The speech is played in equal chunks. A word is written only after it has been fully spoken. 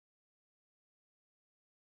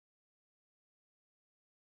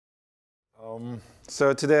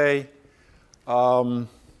So today,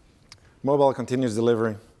 mobile continues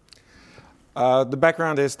delivering. The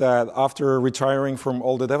background is that after retiring from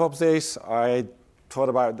all the DevOps days, I thought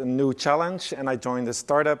about a new challenge, and I joined a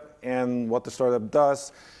startup. And what the startup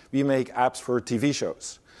does, we make apps for TV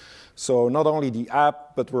shows. So not only the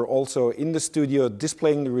app, but we're also in the studio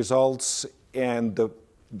displaying the results, and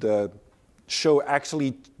the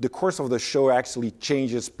course of the show actually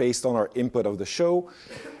changes based on our input of the show.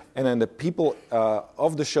 And then the people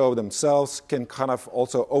of the show themselves can kind of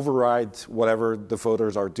also override whatever the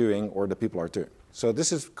voters are doing or the people are doing. So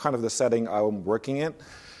this is kind of the setting I'm working in.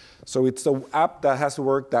 So it's the app that has to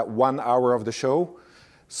work that 1 hour of the show.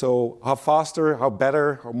 So how faster, how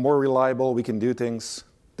better, how more reliable we can do things,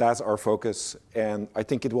 that's our focus. And I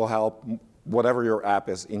think it will help whatever your app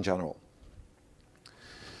is in general.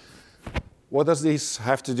 What does this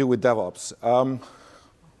have to do with DevOps?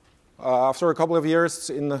 After a couple of years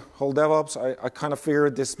in the whole DevOps, I kind of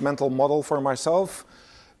figured this mental model for myself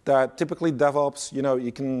that typically DevOps,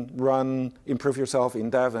 you can improve yourself in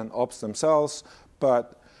Dev and Ops themselves,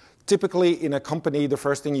 but typically in a company, the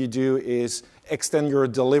first thing you do is extend your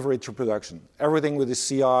delivery to production. Everything with the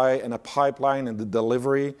CI and a pipeline and the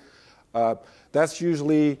delivery, that's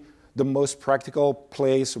usually the most practical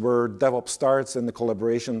place where DevOps starts and the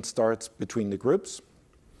collaboration starts between the groups.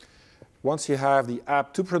 Once you have the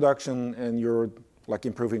app to production and you're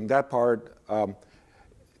improving that part,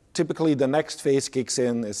 typically the next phase kicks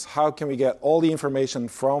in is how can we get all the information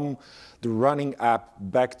from the running app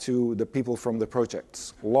back to the people from the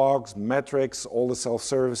projects. Logs, metrics, all the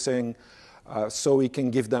self-servicing, so we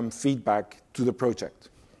can give them feedback to the project.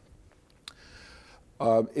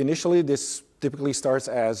 Initially, this typically starts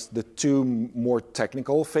as the two more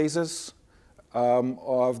technical phases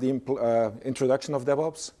of the introduction of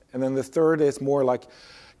DevOps. And then the third is more like,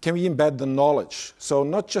 can we embed the knowledge? So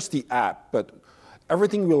not just the app, but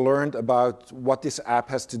everything we learned about what this app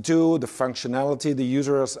has to do, the functionality the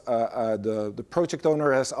users, the project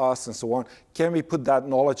owner has asked, and so on. Can we put that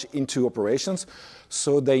knowledge into operations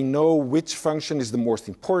so they know which function is the most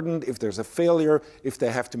important, if there's a failure, if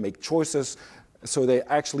they have to make choices, so they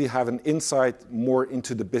actually have an insight more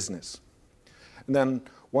into the business. And then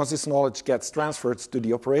once this knowledge gets transferred to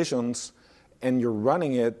the operations, and you're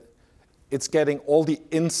running it, it's getting all the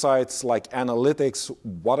insights like analytics,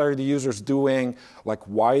 what are the users doing,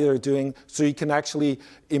 why they're doing, so you can actually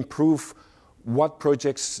improve what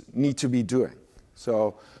projects need to be doing.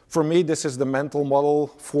 So for me, this is the mental model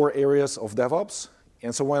for areas of DevOps.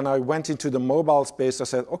 And so when I went into the mobile space, I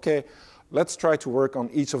said, OK, let's try to work on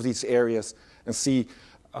each of these areas and see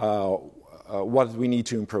what we need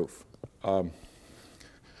to improve.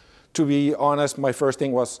 To be honest, my first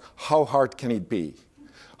thing was, how hard can it be?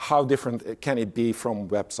 How different can it be from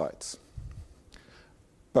websites?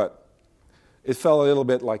 But it felt a little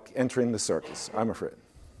bit like entering the circus, I'm afraid.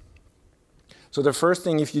 So the first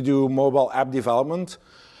thing, if you do mobile app development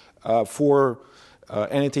for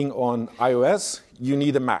anything on iOS, you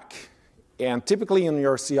need a Mac. And typically in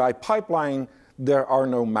your CI pipeline, there are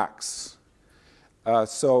no Macs.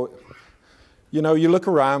 So you look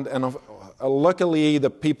around, and luckily, the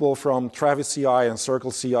people from Travis CI and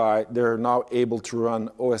Circle CI, they're now able to run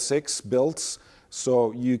OS X builds.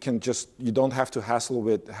 So you don't have to hassle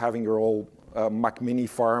with having your old Mac Mini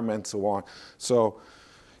farm and so on. So,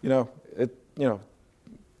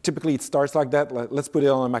 typically it starts like that. Let's put it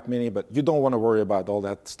on a Mac Mini, but you don't want to worry about all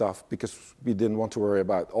that stuff because we didn't want to worry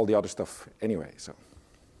about all the other stuff anyway. So.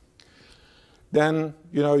 Then,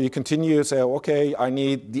 you continue to say, OK, I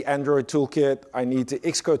need the Android toolkit. I need the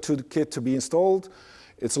Xcode toolkit to be installed.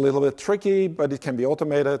 It's a little bit tricky, but it can be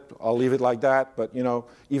automated. I'll leave it like that. But,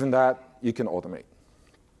 even that, you can automate.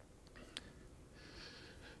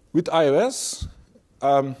 With iOS,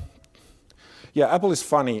 Apple is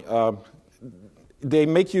funny. They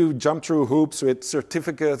make you jump through hoops with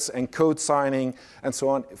certificates and code signing and so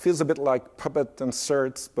on. It feels a bit like Puppet and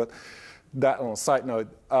certs, but that on a side note.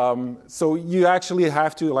 So you actually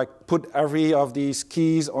have to put every of these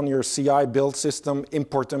keys on your CI build system,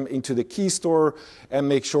 import them into the key store, and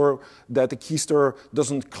make sure that the key store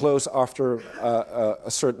doesn't close after a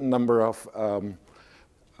certain number of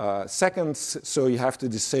seconds. So you have to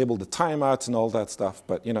disable the timeouts and all that stuff.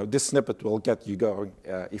 But this snippet will get you going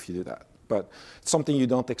if you do that. But it's something you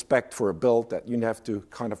don't expect for a build that you have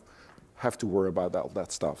to worry about all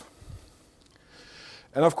that stuff.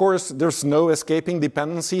 And of course, there's no escaping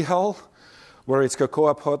dependency hell, where it's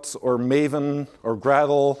Cocoa Pods or Maven or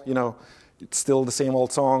Gradle. It's still the same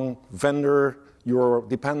old song. Vendor your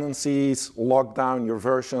dependencies, lock down your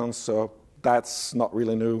versions. So that's not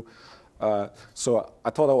really new. So I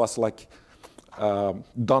thought I was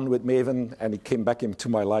done with Maven, and it came back into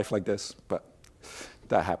my life like this, but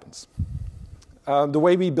that happens. The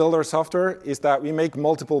way we build our software is that we make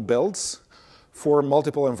multiple builds for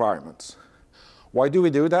multiple environments. Why do we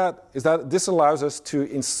do that? Is that this allows us to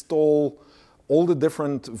install all the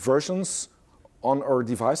different versions on our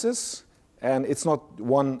devices, and it's not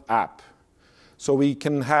one app. So we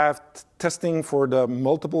can have testing for the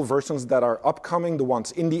multiple versions that are upcoming, the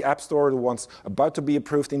ones in the App Store, the ones about to be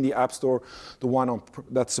approved in the App Store, the one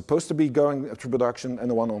that's supposed to be going to production, and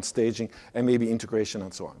the one on staging, and maybe integration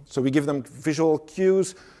and so on. So we give them visual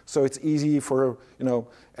cues, so it's easy for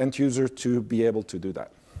end users to be able to do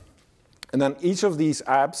that. And then each of these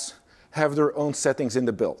apps have their own settings in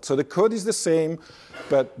the build. So the code is the same,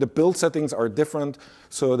 but the build settings are different.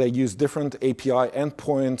 So they use different API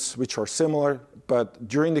endpoints, which are similar. But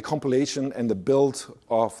during the compilation and the build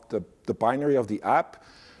of the binary of the app,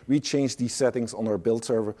 we change these settings on our build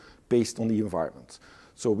server based on the environment.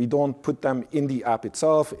 So we don't put them in the app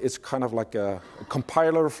itself. It's kind of like a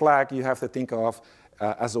compiler flag you have to think of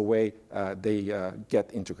as a way they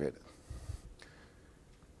get integrated.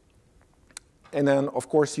 And then, of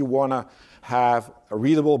course, you want to have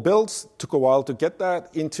readable builds. It took a while to get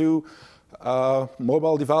that into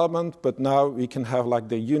mobile development, but now we can have like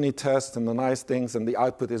the unit test and the nice things, and the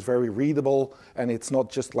output is very readable, and it's not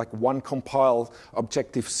just like one compiled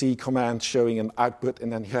Objective-C command showing an output,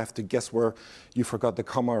 and then you have to guess where you forgot the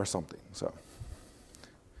comma or something. So,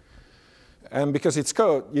 and because it's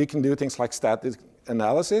code, you can do things like static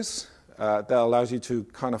analysis that allows you to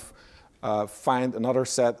kind of find another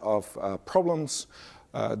set of problems.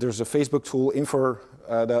 There's a Facebook tool, Infor,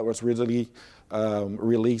 that was recently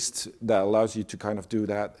released that allows you to kind of do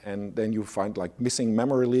that, and then you find like missing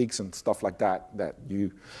memory leaks and stuff like that that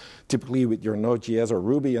you typically with your Node.js or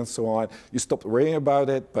Ruby and so on, you stopped worrying about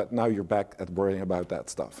it, but now you're back at worrying about that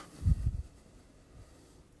stuff.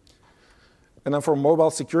 And then for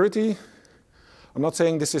mobile security, I'm not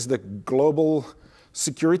saying this is the global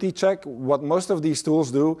security check. What most of these tools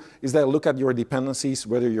do is they look at your dependencies,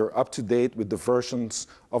 whether you're up to date with the versions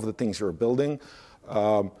of the things you're building.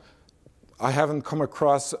 I haven't come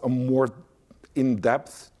across a more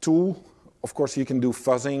in-depth tool. Of course, you can do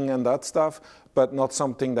fuzzing and that stuff, but not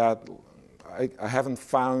something that I haven't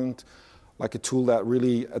found like a tool that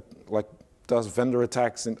really like does vendor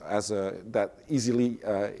attacks that easily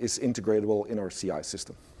is integratable in our CI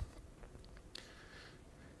system.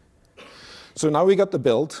 So now we got the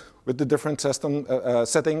build with the different system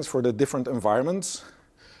settings for the different environments.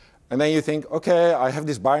 And then you think, OK, I have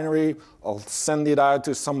this binary. I'll send it out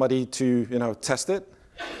to somebody to test it.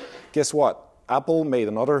 Guess what? Apple made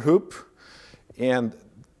another hoop. And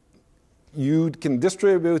you can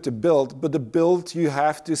distribute the build, but the build you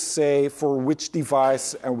have to say for which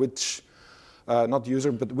device and which, not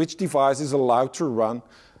user, but which device is allowed to run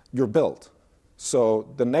your build. So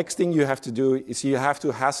the next thing you have to do is you have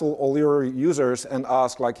to hassle all your users and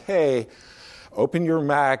ask like, hey, open your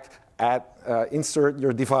Mac, insert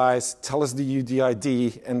your device, tell us the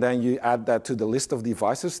UDID, and then you add that to the list of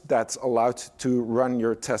devices that's allowed to run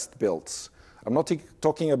your test builds. I'm not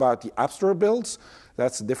talking about the App Store builds.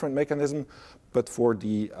 That's a different mechanism. But for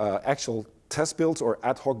the actual test builds or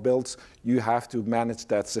ad hoc builds, you have to manage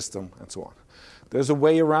that system and so on. There's a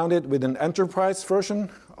way around it with an enterprise version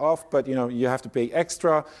of, but you have to pay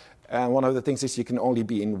extra. And one of the things is you can only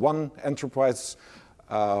be in one enterprise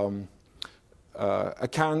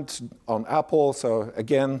account on Apple. So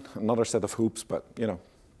again, another set of hoops, but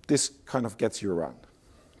this kind of gets you around.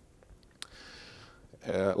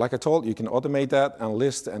 Like I told, you can automate that and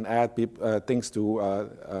list and add things to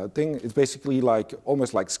thing. It's basically like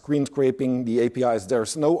almost like screen scraping the APIs.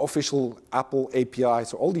 There's no official Apple API,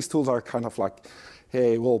 so all these tools are kind of like,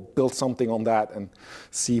 hey, we'll build something on that and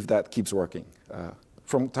see if that keeps working.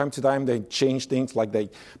 From time to time, they change things, like they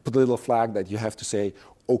put a little flag that you have to say,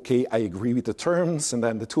 OK, I agree with the terms, and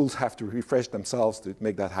then the tools have to refresh themselves to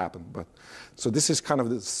make that happen. But so this is kind of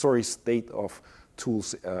the sorry state of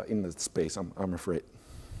tools in the space, I'm afraid.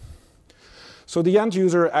 So the end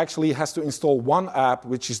user actually has to install one app,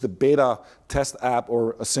 which is the beta test app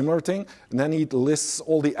or a similar thing, and then it lists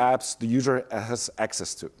all the apps the user has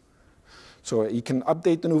access to. So he can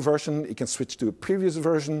update the new version, he can switch to a previous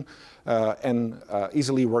version, and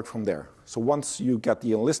easily work from there. So once you get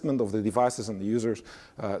the enlistment of the devices and the users,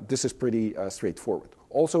 this is pretty straightforward.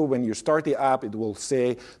 Also, when you start the app, it will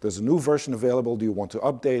say, there's a new version available, do you want to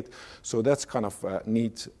update? So that's kind of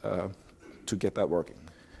neat to get that working.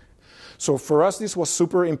 So for us, this was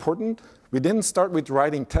super important. We didn't start with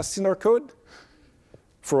writing tests in our code.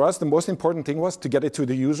 For us, the most important thing was to get it to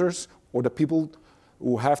the users or the people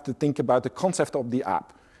who have to think about the concept of the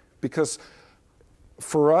app. Because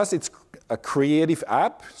for us, it's a creative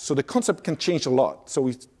app, so the concept can change a lot. So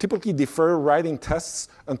we typically defer writing tests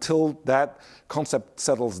until that concept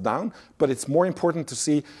settles down, but it's more important to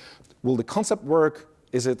see, will the concept work?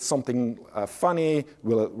 Is it something funny?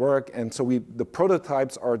 Will it work? And so the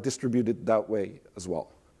prototypes are distributed that way as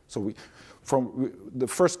well. So the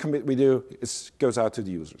first commit we do goes out to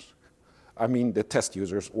the users. I mean the test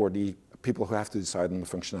users or the people who have to decide on the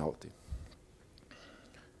functionality.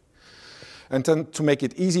 And then to make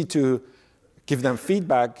it easy to give them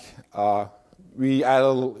feedback, we add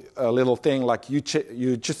a little thing like you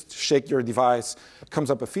just shake your device,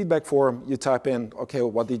 comes up a feedback form, you type in, okay,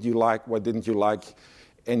 what did you like, what didn't you like,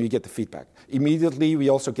 and you get the feedback. Immediately, we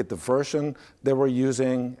also get the version that we're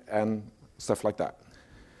using and stuff like that.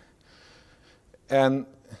 And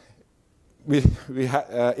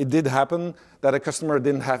it did happen that a customer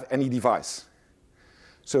didn't have any device.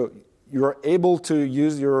 So you're able to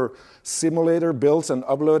use your simulator builds and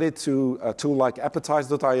upload it to a tool like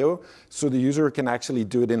appetize.io so the user can actually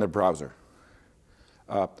do it in a browser.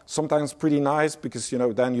 Sometimes pretty nice because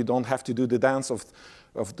then you don't have to do the dance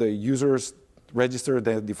of the users register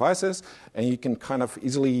their devices, and you can kind of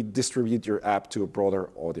easily distribute your app to a broader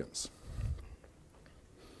audience.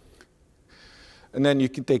 And then you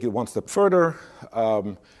can take it one step further.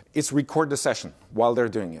 It's record the session while they're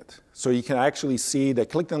doing it. So you can actually see they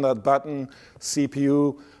clicked on that button,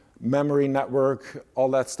 CPU, memory network, all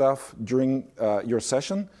that stuff during your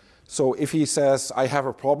session. So if he says, I have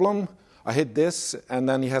a problem, I hit this, and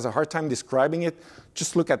then he has a hard time describing it,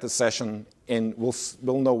 just look at the session and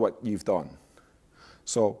we'll know what you've done.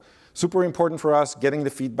 So super important for us, getting the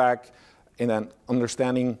feedback and then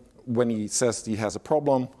understanding when he says he has a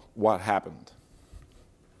problem, what happened.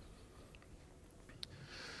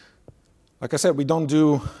 Like I said, we don't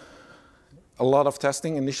do a lot of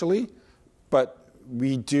testing initially, but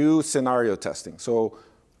we do scenario testing. So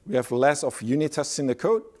we have less of unit tests in the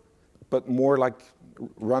code, but more like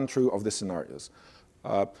run through of the scenarios.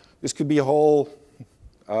 This could be a whole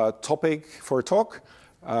topic for a talk.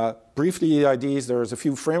 Briefly, the idea is there's a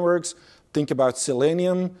few frameworks. Think about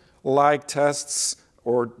Selenium-like tests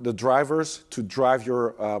or the drivers to drive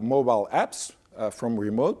your mobile apps from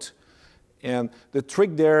remote. And the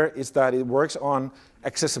trick there is that it works on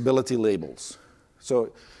accessibility labels.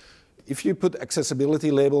 So if you put accessibility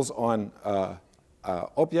labels on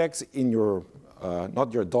objects in your,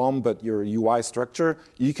 not your DOM, but your UI structure,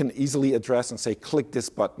 you can easily address and say, click this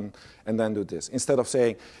button and then do this, instead of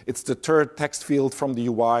saying, it's the third text field from the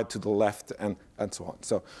UI to the left and so on.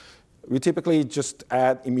 So we typically just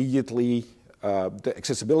add immediately the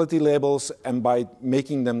accessibility labels, and by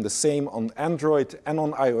making them the same on Android and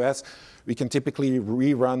on iOS, we can typically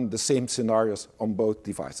rerun the same scenarios on both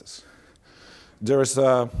devices. There's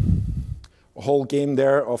a whole game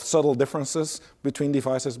there of subtle differences between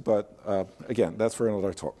devices, but again, that's for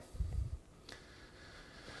another talk.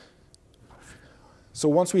 So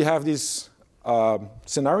once we have these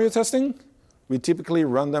scenario testing, we typically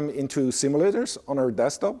run them into simulators on our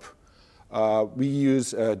desktop. We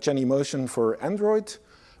use Genymotion for Android,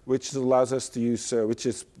 which allows us to use, which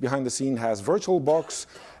is behind the scene has VirtualBox,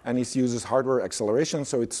 and it uses hardware acceleration,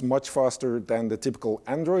 so it's much faster than the typical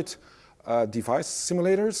Android device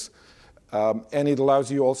simulators. And it allows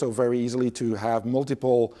you also very easily to have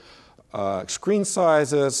multiple screen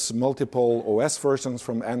sizes, multiple OS versions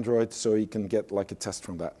from Android, so you can get like a test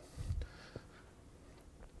from that.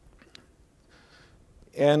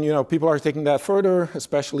 And people are taking that further,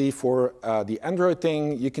 especially for the Android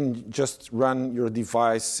thing. You can just run your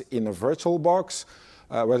device in a VirtualBox,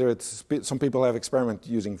 whether it's some people have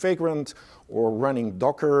experimented using Vagrant or running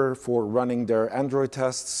Docker for running their Android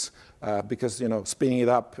tests, because spinning it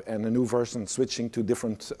up and a new version switching to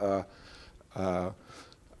different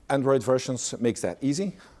Android versions makes that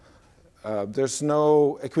easy. There's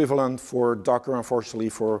no equivalent for Docker, unfortunately,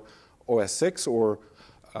 for OS 6 or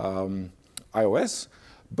iOS.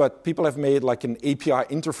 But people have made like an API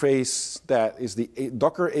interface that is the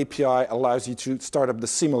Docker API, allows you to start up the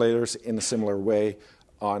simulators in a similar way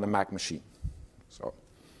on a Mac machine.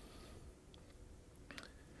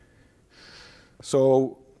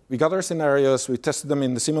 So we got our scenarios, we tested them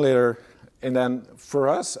in the simulator, and then for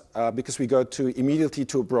us, because we go immediately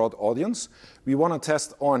to a broad audience, we want to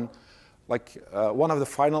test on one of the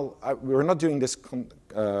final, we're not doing this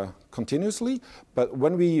continuously, but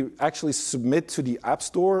when we actually submit to the App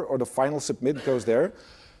Store or the final submit goes there,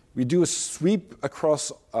 we do a sweep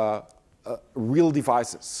across real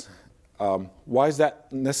devices. Why is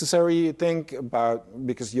that necessary, you think?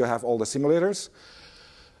 Because you have all the simulators.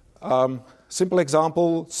 Simple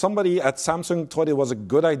example, somebody at Samsung thought it was a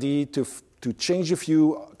good idea to change a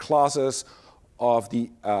few classes of the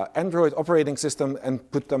Android operating system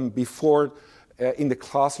and put them before in the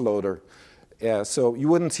class loader. So you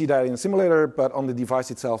wouldn't see that in a simulator, but on the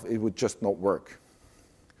device itself, it would just not work.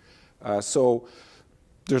 So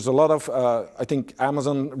there's a lot of, I think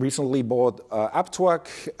Amazon recently bought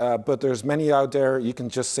AppTwak, but there's many out there. You can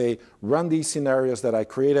just say, run these scenarios that I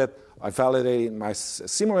created. I validated in my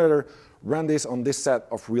simulator, run this on this set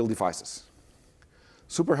of real devices.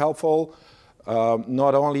 Super helpful,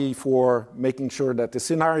 not only for making sure that the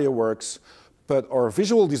scenario works, but our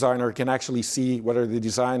visual designer can actually see whether the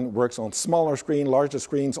design works on smaller screen, larger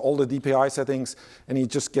screens, all the DPI settings, and he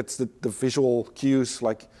just gets the visual cues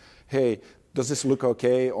like, hey, does this look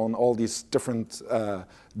okay on all these different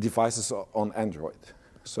devices on Android?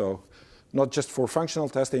 So not just for functional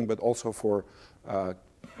testing, but also for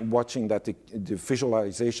watching that the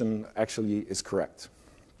visualization actually is correct.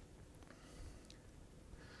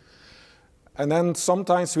 And then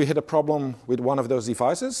sometimes we hit a problem with one of those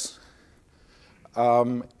devices.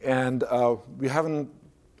 We haven't,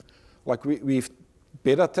 like we've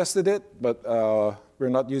beta tested it, but we're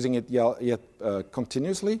not using it yet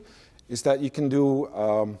continuously, is that you can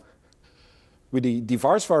do, with the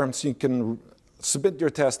device farms, you can submit your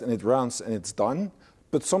test and it runs and it's done,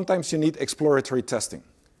 but sometimes you need exploratory testing.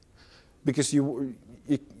 Because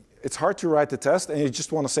it's hard to write the test and you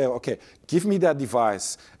just want to say, okay, give me that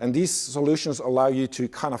device. And these solutions allow you to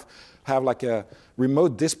kind of have like a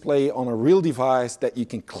remote display on a real device that you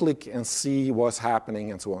can click and see what's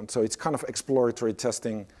happening and so on. So it's kind of exploratory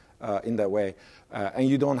testing in that way. And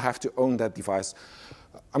you don't have to own that device.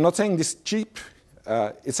 I'm not saying this is cheap.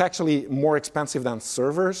 It's actually more expensive than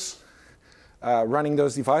servers running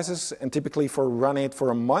those devices. And typically for running it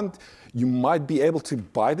for a month, you might be able to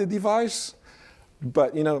buy the device.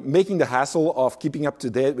 But making the hassle of keeping up to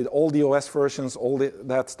date with all the OS versions, all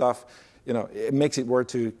that stuff, it makes it worth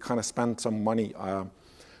to kind of spend some money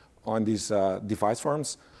on these device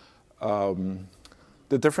farms.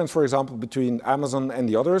 The difference, for example, between Amazon and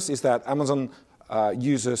the others is that Amazon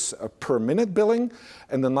uses a per minute billing.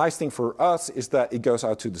 And the nice thing for us is that it goes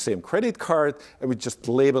out to the same credit card, and we just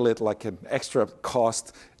label it like an extra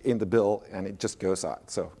cost in the bill, and it just goes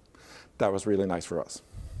out. So that was really nice for us.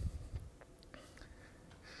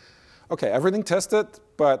 OK, everything tested,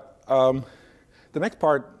 but the next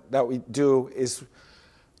part that we do is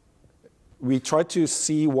we try to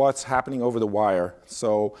see what's happening over the wire.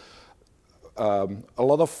 So a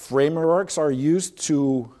lot of frameworks are used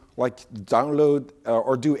to download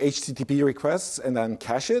or do HTTP requests and then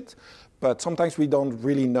cache it. But sometimes we don't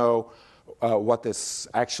really know what this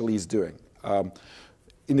actually is doing.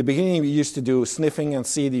 In the beginning, we used to do sniffing and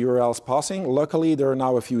see the URLs passing. Luckily, there are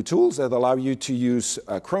now a few tools that allow you to use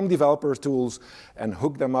Chrome developer tools and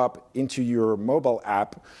hook them up into your mobile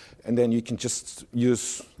app. And then you can just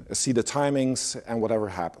see the timings and whatever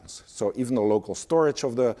happens. So even the local storage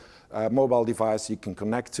of the mobile device you can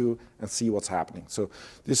connect to and see what's happening. So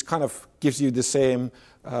this kind of gives you the same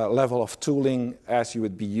level of tooling as you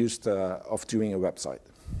would be used of doing a website.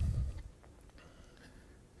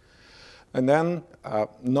 And then,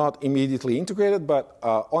 not immediately integrated, but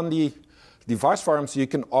on the device farms, you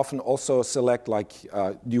can often also select,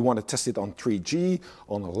 do you want to test it on 3G,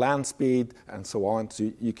 on a LAN speed, and so on. So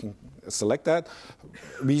you can select that.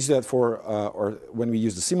 We use that for, or when we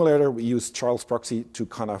use the simulator, we use Charles Proxy to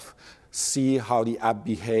kind of see how the app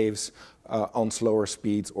behaves on slower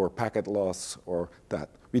speeds or packet loss or that.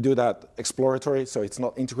 We do that exploratory, so it's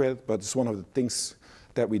not integrated, but it's one of the things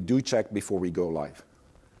that we do check before we go live.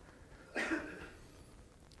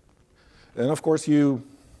 And of course,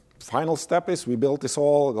 final step is we built this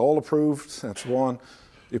all approved and so on.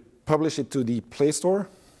 You publish it to the Play Store,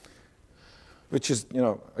 which is,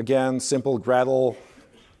 again, simple Gradle,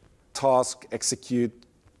 task, execute,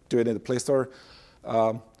 do it in the Play Store.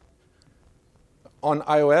 On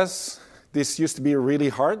iOS, this used to be really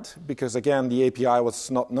hard because, again, the API was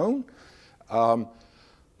not known.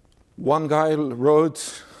 One guy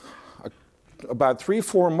wrote about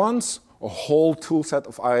 3-4 months a whole tool set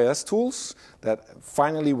of iOS tools that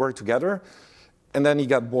finally work together, and then he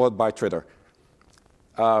got bought by Twitter.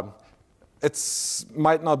 It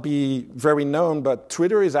might not be very known, but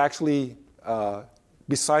Twitter is actually,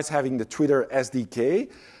 besides having the Twitter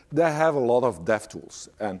SDK, they have a lot of dev tools.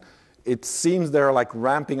 And it seems they're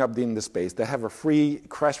ramping up in the space. They have a free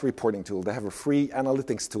crash reporting tool. They have a free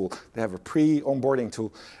analytics tool. They have a pre-onboarding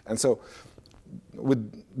tool. And so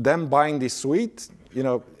with them buying this suite,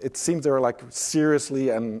 it seems they're seriously,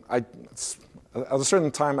 and at a certain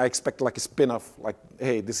time I expect a spin-off,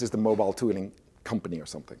 hey, this is the mobile tooling company or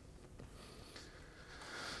something.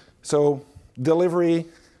 So delivery,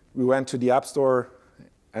 we went to the App Store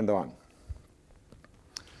and on.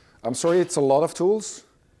 I'm sorry, it's a lot of tools,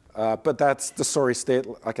 but that's the sorry state,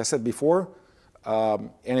 like I said before.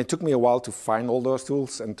 And it took me a while to find all those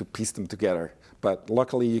tools and to piece them together. But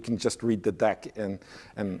luckily, you can just read the deck and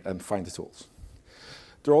find the tools.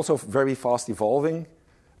 They're also very fast evolving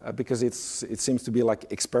because it seems to be like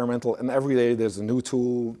experimental. And every day there's a new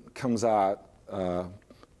tool comes out,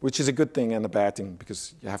 which is a good thing and a bad thing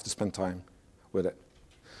because you have to spend time with it.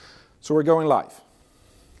 So we're going live.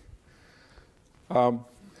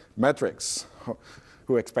 Metrics.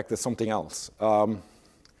 Who expected something else?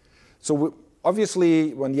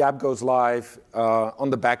 Obviously, when the app goes live, on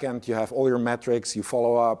the back end, you have all your metrics, you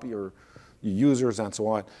follow up your users, and so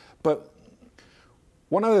on. But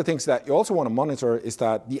one of the things that you also want to monitor is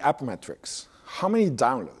that the app metrics. How many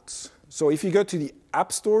downloads? So if you go to the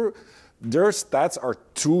App Store, their stats are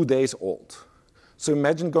 2 days old. So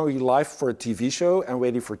imagine going live for a TV show and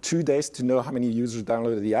waiting for 2 days to know how many users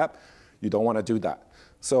downloaded the app. You don't want to do that.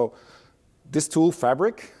 So this tool,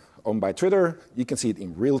 Fabric, owned by Twitter, you can see it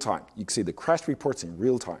in real time. You can see the crash reports in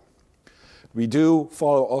real time. We do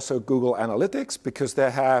follow also Google Analytics because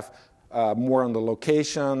they have more on the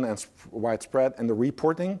location and widespread and the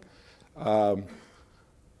reporting.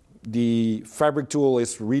 The Fabric tool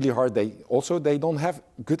is really hard. They don't have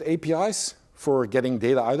good APIs for getting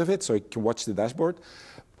data out of it, so you can watch the dashboard.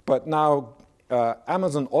 But now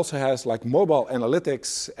Amazon also has like mobile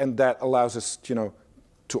analytics, and that allows us,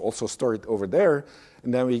 to also store it over there.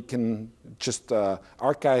 And then we can just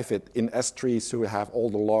archive it in S3 so we have all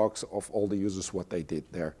the logs of all the users, what they did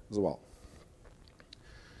there as well.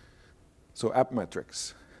 So app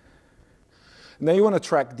metrics. And then you want to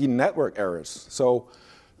track the network errors. So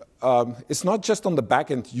it's not just on the back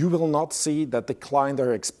end. You will not see that the client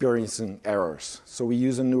are experiencing errors. So we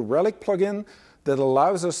use a New Relic plugin that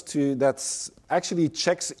allows us to, that actually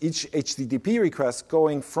checks each HTTP request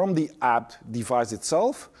going from the app device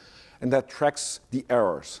itself, and that tracks the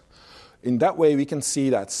errors. In that way, we can see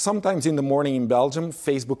that sometimes in the morning in Belgium,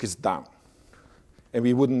 Facebook is down, and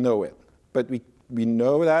we wouldn't know it. But we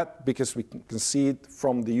know that because we can see it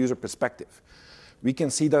from the user perspective. We can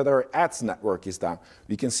see that our ads network is down.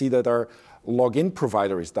 We can see that our login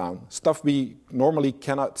provider is down, stuff we normally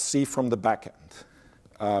cannot see from the back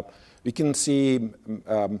end. We can see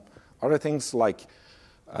other things like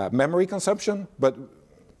memory consumption, but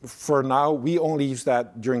for now, we only use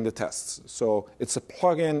that during the tests. So it's a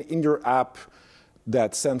plugin in your app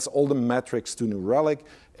that sends all the metrics to New Relic,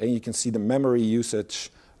 and you can see the memory usage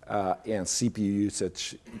and CPU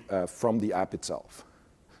usage from the app itself.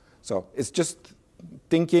 So it's just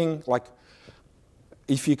thinking like,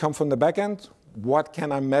 if you come from the back end, what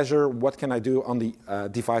can I measure? What can I do on the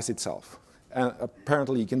device itself? And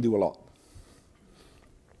apparently, you can do a lot.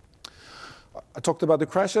 I talked about the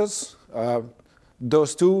crashes.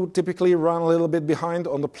 Those two typically run a little bit behind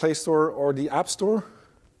on the Play Store or the App Store.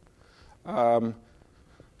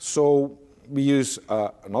 So we use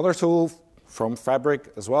another tool from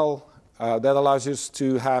Fabric as well that allows us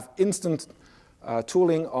to have instant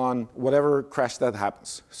tooling on whatever crash that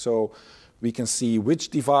happens. So we can see which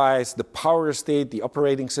device, the power state, the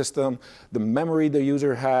operating system, the memory the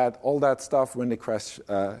user had, all that stuff when the crash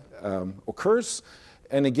occurs.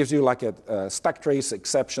 And it gives you like a stack trace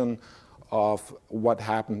exception of what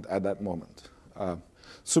happened at that moment.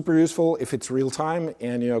 Super useful if it's real time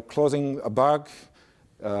and closing a bug.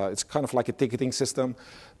 It's kind of like a ticketing system.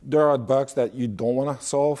 There are bugs that you don't want to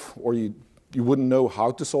solve or you wouldn't know how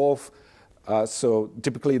to solve. So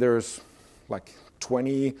typically there's like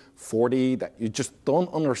 20, 40 that you just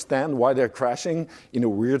don't understand why they're crashing in a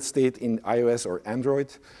weird state in iOS or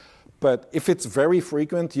Android. But if it's very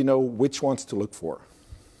frequent, you know which ones to look for.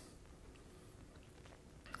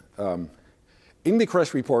 In the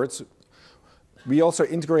crash reports, we also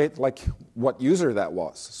integrate like what user that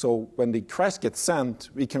was. So when the crash gets sent,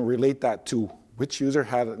 we can relate that to which user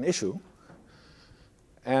had an issue.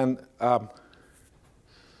 And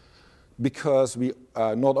because we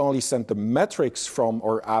not only send the metrics from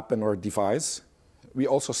our app and our device, we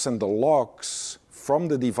also send the logs from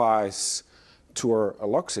the device to our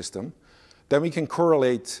log system. Then we can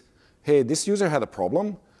correlate, hey, this user had a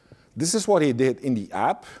problem. This is what he did in the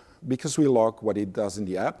app, because we log what he does in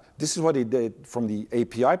the app. This is what he did from the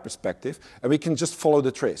API perspective. And we can just follow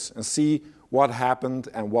the trace and see what happened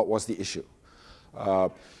and what was the issue.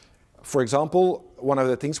 For example, one of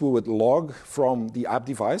the things we would log from the app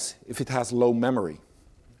device if it has low memory.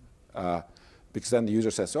 Because then the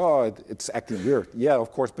user says, oh, it's acting weird. Yeah,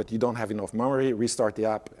 of course, but you don't have enough memory. Restart the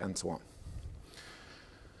app, and so on.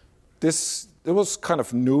 It was kind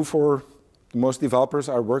of new for most developers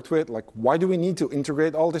I worked with. Like, why do we need to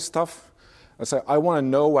integrate all this stuff? I say, I want to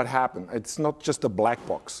know what happened. It's not just a black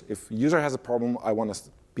box. If a user has a problem, I want to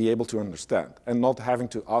be able to understand and not having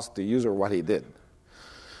to ask the user what he did.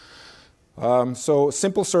 So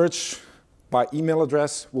simple search by email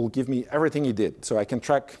address will give me everything he did. So I can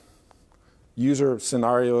track user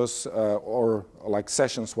scenarios or like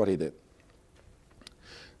sessions, what he did.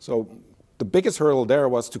 So the biggest hurdle there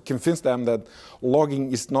was to convince them that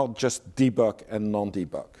logging is not just debug and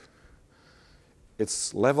non-debug.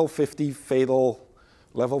 It's level 50 fatal,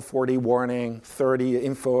 level 40 warning, 30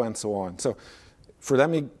 info, and so on. So for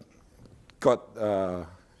them, it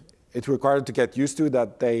required to get used to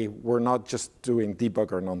that they were not just doing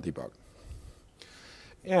debug or non-debug.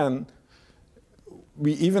 And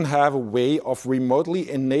we even have a way of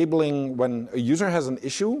remotely enabling when a user has an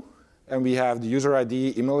issue, and we have the user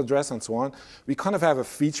ID, email address, and so on, we kind of have a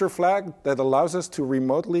feature flag that allows us to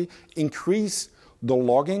remotely increase the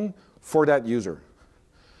logging for that user.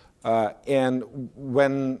 And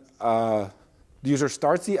when the user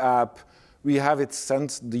starts the app, we have it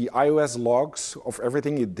send the iOS logs of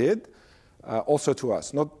everything it did also to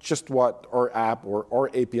us. Not just what our app or our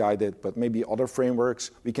API did, but maybe other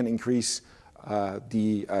frameworks. We can increase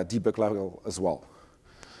the debug level as well.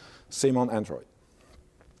 Same on Android.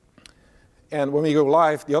 And when we go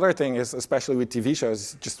live, the other thing is, especially with TV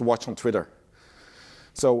shows, just watch on Twitter.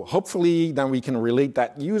 So hopefully then we can relate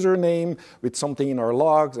that username with something in our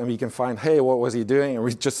logs, and we can find, hey, what was he doing? And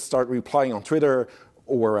we just start replying on Twitter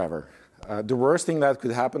or wherever. The worst thing that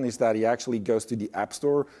could happen is that he actually goes to the App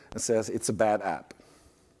Store and says it's a bad app.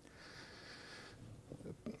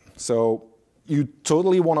 So you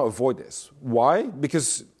totally want to avoid this. Why?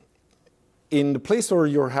 Because in the Play Store,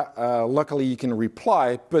 luckily you can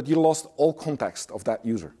reply, but you lost all context of that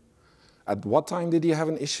user. At what time did he have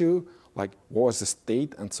an issue? Like, what was the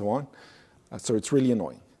state, and so on. So it's really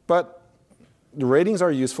annoying. But the ratings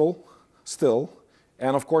are useful still.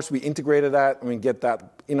 And of course, we integrated that, and we get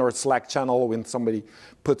that in our Slack channel when somebody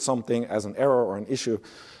puts something as an error or an issue.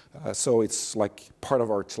 So it's like part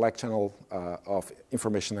of our Slack channel of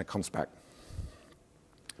information that comes back.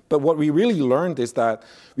 But what we really learned is that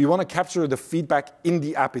we want to capture the feedback in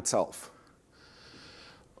the app itself,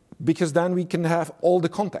 because then we can have all the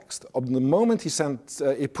context. Of the moment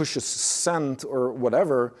he pushes send or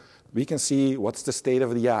whatever, we can see what's the state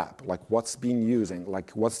of the app, like what's been using,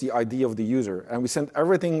 like what's the ID of the user. And we send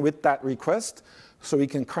everything with that request, so we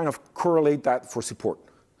can kind of correlate that for support.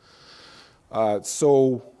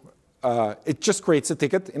 It just creates a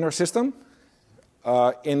ticket in our system,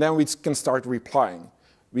 and then we can start replying.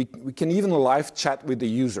 We can even live chat with the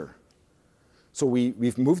user. So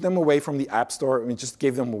we've moved them away from the App Store, and we just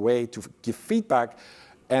gave them a way to give feedback,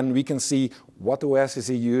 and we can see what OS is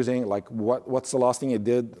he using, like what's the last thing he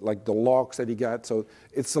did, like the logs that he got. So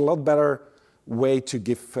it's a lot better way to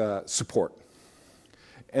give support.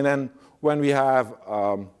 And then when we have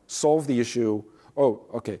solved the issue, oh,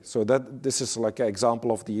 OK, so this is like an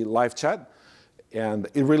example of the live chat, and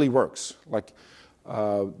it really works. Like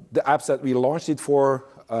the apps that we launched it for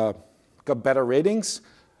got better ratings,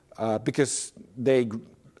 because they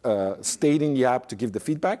stayed in the app to give the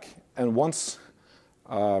feedback. And once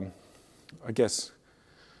we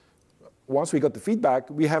got the feedback,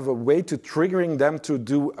 we have a way to triggering them to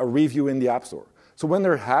do a review in the App Store. So when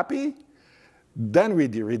they're happy, then we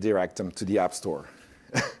redirect them to the App Store.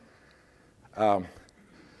 A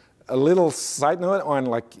little side note on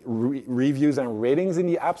like reviews and ratings in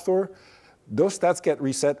the App Store. Those stats get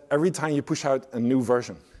reset every time you push out a new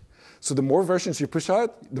version. So the more versions you push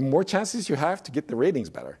out, the more chances you have to get the ratings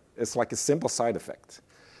better. It's like a simple side effect.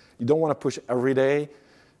 You don't want to push every day.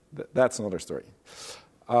 That's another story.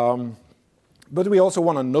 But we also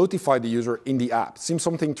want to notify the user in the app. Seems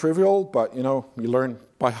something trivial, but you learn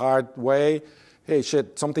by hard way. Hey,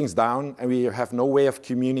 shit, something's down, and we have no way of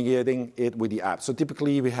communicating it with the app. So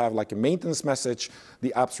typically, we have like a maintenance message.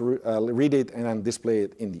 The apps read it and then display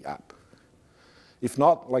it in the app. If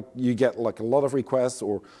not, like you get like a lot of requests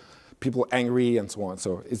or people angry and so on.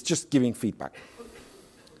 So it's just giving feedback.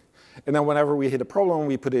 And then whenever we hit a problem,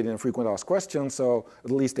 we put it in a frequent asked question, so at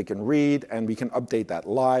least they can read, and we can update that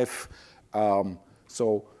live.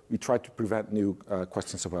 So we try to prevent new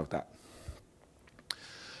questions about that.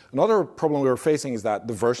 Another problem we were facing is that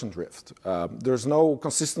the version drift. There's no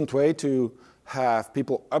consistent way to have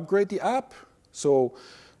people upgrade the app. So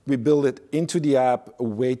we build it into the app, a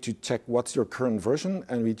way to check what's your current version,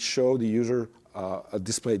 and we show the user a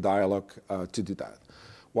display dialog to do that.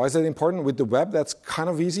 Why is that important? With the web, that's kind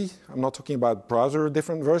of easy. I'm not talking about browser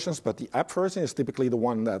different versions, but the app version is typically the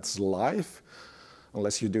one that's live,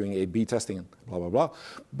 unless you're doing A/B testing and blah, blah, blah.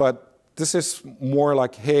 But this is more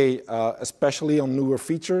like, hey, especially on newer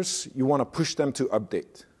features, you want to push them to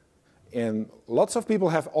update. And lots of people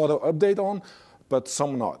have auto update on, but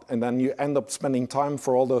some not. And then you end up spending time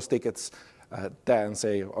for all those tickets there and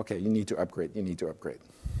say, OK, you need to upgrade, you need to upgrade.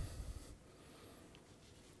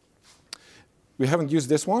 We haven't used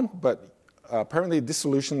this one, but apparently this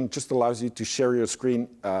solution just allows you to share your screen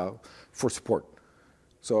for support.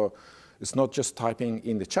 So it's not just typing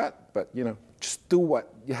in the chat, but just do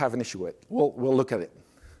what you have an issue with. We'll look at it.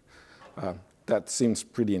 That seems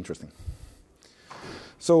pretty interesting.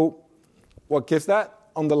 So what gives that?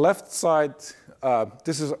 On the left side,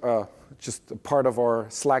 this is just a part of our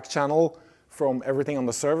Slack channel from everything on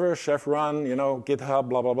the server, chef run, GitHub,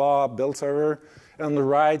 blah, blah, blah, build server. And on the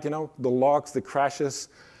right, the logs, the crashes,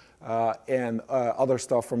 and other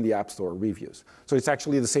stuff from the App Store, reviews. So it's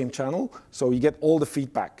actually the same channel. So you get all the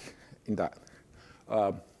feedback in that.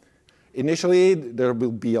 Initially, there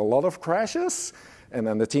will be a lot of crashes. And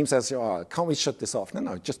then the team says, oh, can't we shut this off?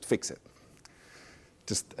 No, just fix it.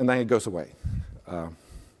 And then it goes away.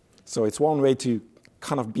 So it's one way to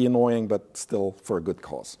kind of be annoying, but still for a good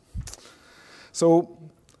cause. So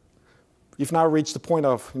we've now reached the point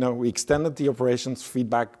of, we extended the operations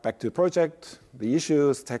feedback back to the project, the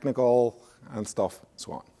issues, technical, and stuff, and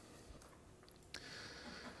so on.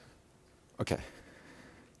 OK.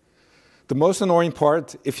 The most annoying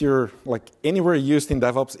part, if you're anywhere used in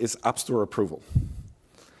DevOps, is App Store approval.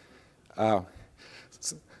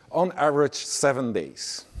 On average, 7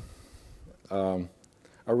 days. I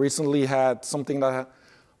recently had something that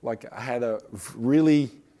I had a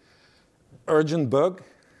really urgent bug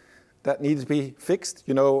that needed to be fixed.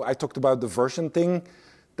 I talked about the version thing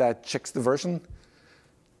that checks the version.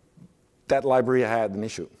 That library had an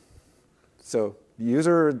issue. So the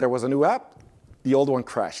user, there was a new app, the old one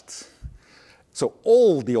crashed. So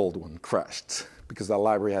all the old one crashed because that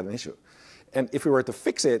library had an issue. And if we were to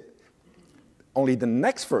fix it, only the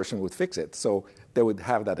next version would fix it. So they would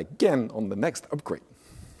have that again on the next upgrade.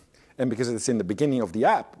 And because it's in the beginning of the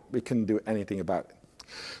app, we couldn't do anything about it.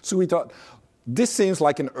 So we thought, this seems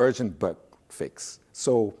like an urgent bug fix.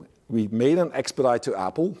 So we made an expedite to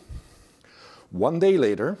Apple. 1 day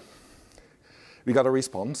later, we got a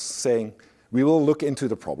response saying, we will look into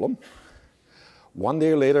the problem. 1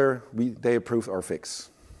 day later, they approved our fix.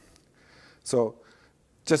 So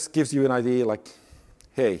just gives you an idea,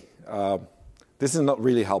 hey, this is not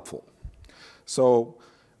really helpful. So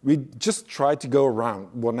we just try to go around.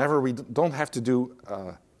 Whenever we don't have to do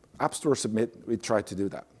App Store submit, we try to do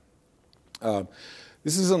that.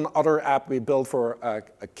 This is another app we built for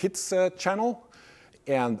a kids channel.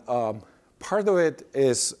 And part of it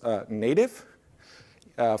is native.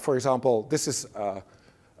 For example, this is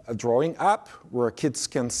a drawing app where kids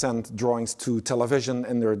can send drawings to television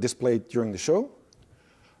and they're displayed during the show.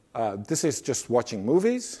 This is just watching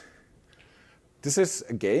movies. This is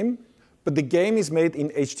a game, but the game is made in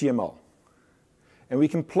HTML. And we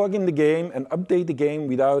can plug in the game and update the game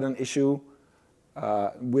without an issue,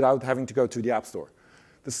 without having to go to the App Store.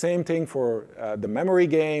 The same thing for the memory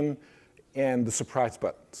game and the surprise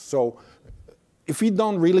button. So if we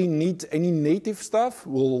don't really need any native stuff,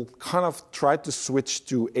 we'll kind of try to switch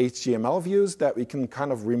to HTML views that we can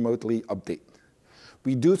kind of remotely update.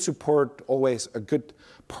 We do support always a good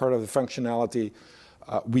part of the functionality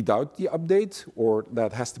without the update, or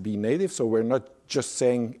that has to be native. So we're not just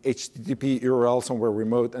saying HTTP URL somewhere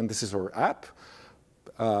remote and this is our app.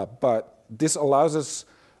 But this allows us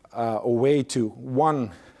a way to,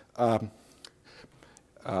 one, hit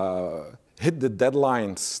the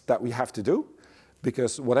deadlines that we have to do.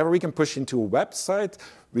 Because whatever we can push into a website,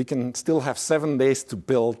 we can still have 7 days to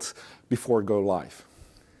build before go live.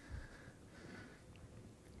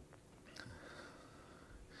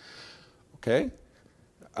 OK.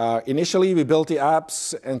 Initially, we built the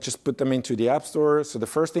apps and just put them into the App Store. So the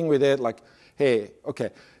first thing we did, hey,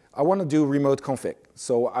 OK, I want to do remote config.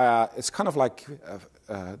 So it's kind of like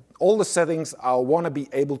all the settings I want to be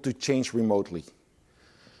able to change remotely.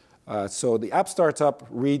 So the app starts up,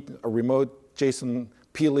 read a remote JSON,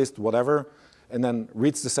 plist, whatever, and then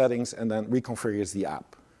reads the settings and then reconfigures the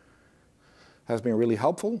app. Has been really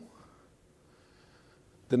helpful.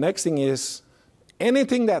 The next thing is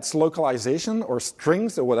anything that's localization or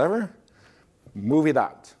strings or whatever, move it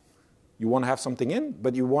out. You want to have something in,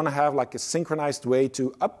 but you want to have a synchronized way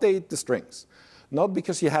to update the strings. Not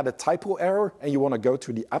because you had a typo error and you want to go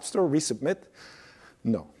to the App Store, resubmit.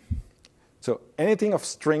 No. So anything of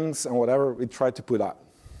strings and whatever, we try to put out.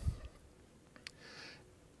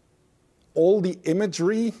 All the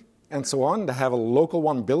imagery and so on, they have a local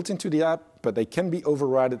one built into the app, but they can be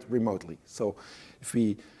overridden remotely. So if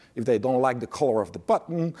they don't like the color of the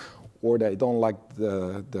button, or they don't like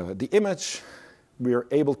the image, we are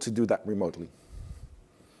able to do that remotely.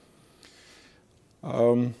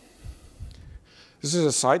 This is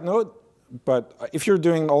a side note, but if you're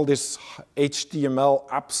doing all this HTML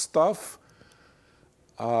app stuff,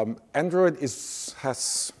 Android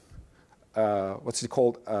has what's it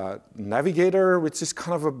called, Navigator, which is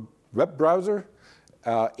kind of a web browser,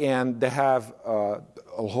 and they have a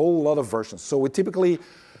whole lot of versions. So we typically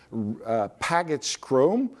package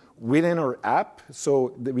Chrome within our app,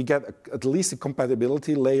 so that we get at least a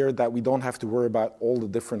compatibility layer that we don't have to worry about all the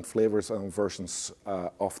different flavors and versions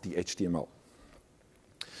of the HTML.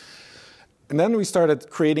 And then we started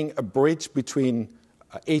creating a bridge between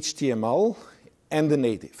HTML and the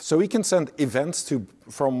native. So we can send events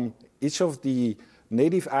from each of the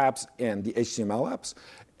native apps and the HTML apps,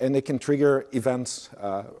 and they can trigger events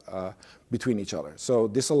between each other. So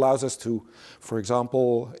this allows us to, for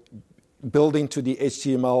example, build into the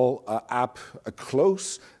HTML app a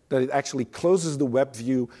close, that it actually closes the web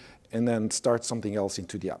view and then starts something else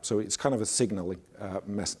into the app. So it's kind of a signaling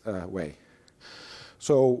way.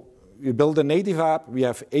 So we build a native app, we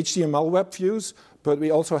have HTML web views, but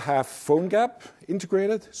we also have PhoneGap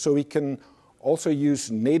integrated, so we can also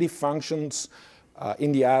use native functions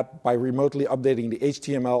in the app by remotely updating the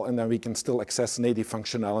HTML, and then we can still access native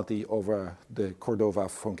functionality over the Cordova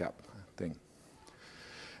PhoneGap thing.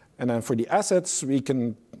 And then for the assets, we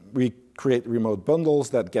create remote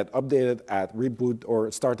bundles that get updated at reboot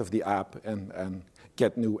or start of the app and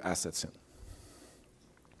get new assets in.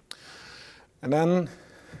 And then,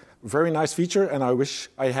 very nice feature, and I wish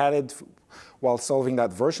I had it while solving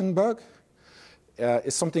that version bug,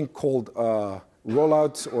 is something called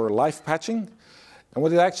rollout or live patching. And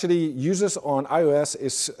what it actually uses on iOS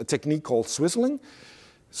is a technique called swizzling.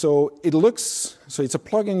 So it looks, so it's a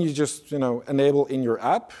plugin you just enable in your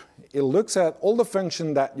app. It looks at all the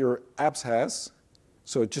function that your apps has,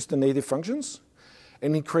 so just the native functions,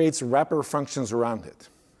 and it creates wrapper functions around it.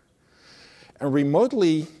 And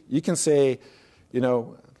remotely, you can say,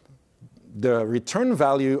 the return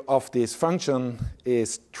value of this function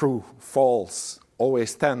is true, false,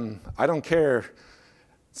 always 10. I don't care.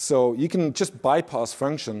 So you can just bypass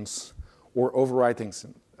functions or override things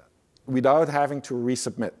without having to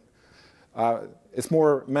resubmit. It's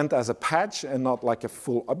more meant as a patch and not like a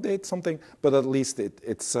full update something, but at least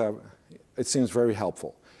it seems very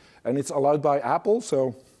helpful. And it's allowed by Apple,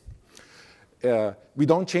 so we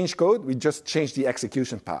don't change code, we just change the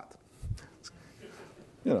execution path.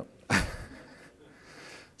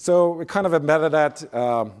 So we kind of embedded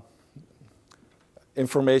that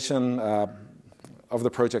information of the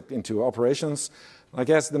project into operations. I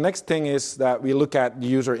guess the next thing is that we look at the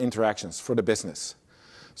user interactions for the business.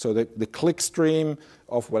 So the click stream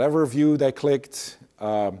of whatever view they clicked,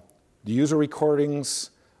 the user recordings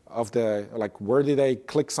of where did they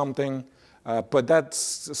click something. But that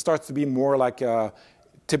starts to be more like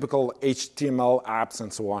typical HTML apps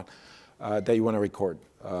and so on that you want to record.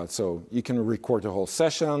 So you can record the whole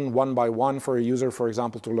session one by one for a user, for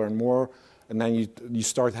example, to learn more. And then you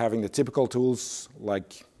start having the typical tools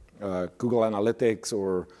like Google Analytics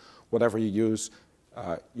or whatever you use.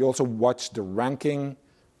 You also watch the ranking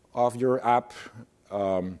of your app,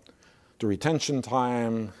 the retention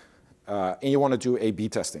time, and you want to do A/B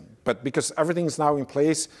testing. But because everything's now in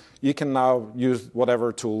place, you can now use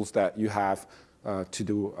whatever tools that you have to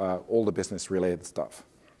do all the business-related stuff.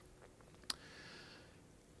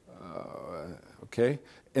 Okay,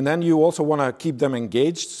 and then you also want to keep them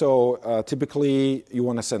engaged. So typically, you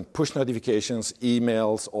want to send push notifications,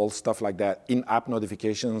 emails, all stuff like that, in-app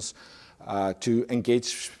notifications to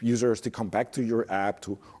engage users to come back to your app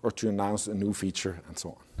or to announce a new feature and so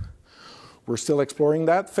on. We're still exploring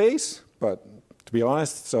that phase, but to be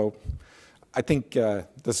honest, so I think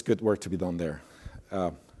there's good work to be done there.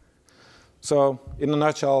 So in a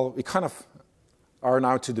nutshell, we kind of are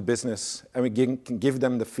now to the business, and we can give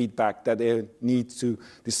them the feedback that they need to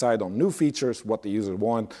decide on new features, what the users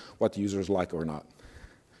want, what the users like or not.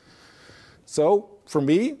 So for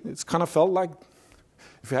me, it's kind of felt like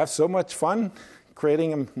if you have so much fun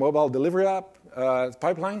creating a mobile delivery app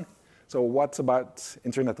pipeline, so what's about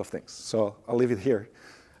Internet of Things? So I'll leave it here,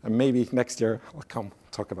 and maybe next year I'll come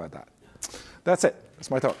talk about that. That's it.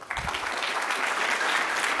 That's my talk.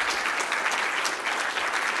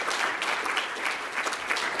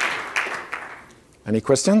 Any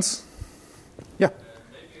questions? Yeah. Maybe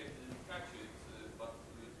I didn't catch it, but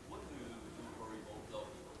what do you do for remote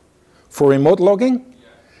logging? For remote logging? Yeah.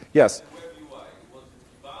 Yes. Web UI, was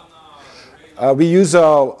it Kibana, We use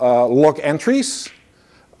log entries,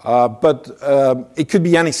 but it could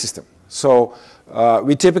be any system. So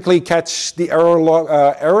We typically catch the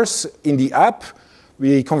errors in the app.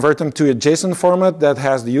 We convert them to a JSON format that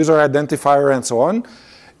has the user identifier and so on.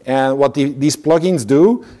 And what these plugins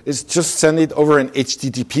do is just send it over an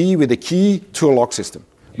HTTP with a key to a log system.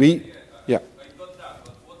 I got that,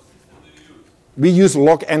 but what system do you use? We use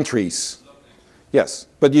log entries. Yes,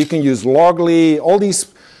 but you can use Logly, all these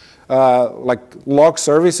like log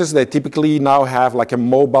services. They typically now have like a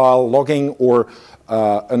mobile logging or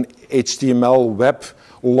an HTML web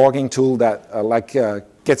logging tool that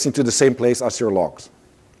gets into the same place as your logs.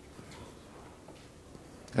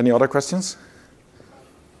 Any other questions?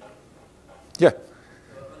 Yeah. On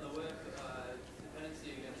the web,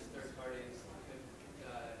 dependency against third parties could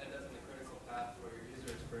end up in the critical path for your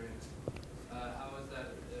user experience. How is that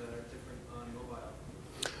different on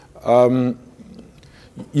mobile?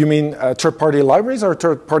 You mean third-party libraries or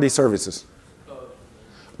third-party services? Both.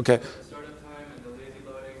 Okay. The startup time and the lazy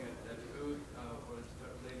loading at boot, or the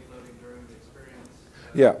lazy loading during the experience.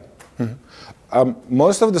 Yeah.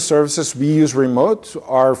 Most of the services we use remote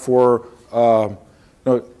are for,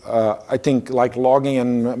 I think, like logging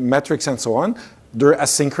and metrics and so on. They're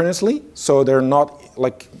asynchronously, so they're not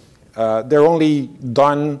like, they're only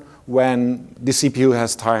done when the CPU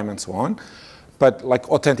has time and so on. But like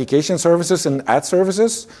authentication services and ad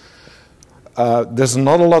services, there's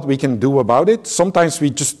not a lot we can do about it. Sometimes we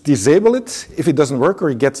just disable it if it doesn't work or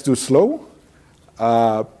it gets too slow.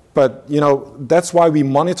 But that's why we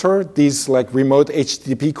monitor these like remote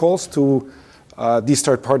HTTP calls to these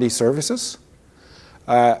third-party services.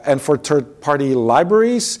 And for third-party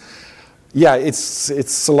libraries, yeah,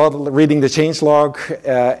 it's a lot of reading the changelog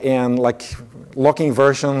and like locking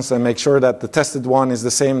versions and make sure that the tested one is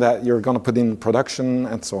the same that you're going to put in production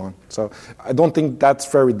and so on. So I don't think that's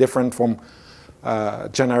very different from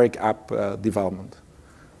generic app development.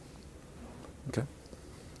 Okay.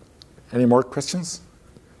 Any more questions?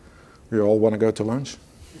 We all want to go to lunch?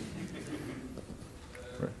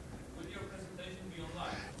 Will your presentation be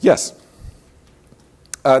online? Yes.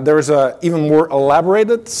 There is an even more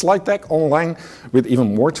elaborated slide deck online with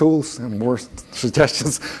even more tools and more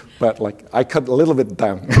suggestions, but like I cut a little bit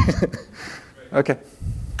down. Okay.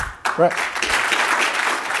 Right.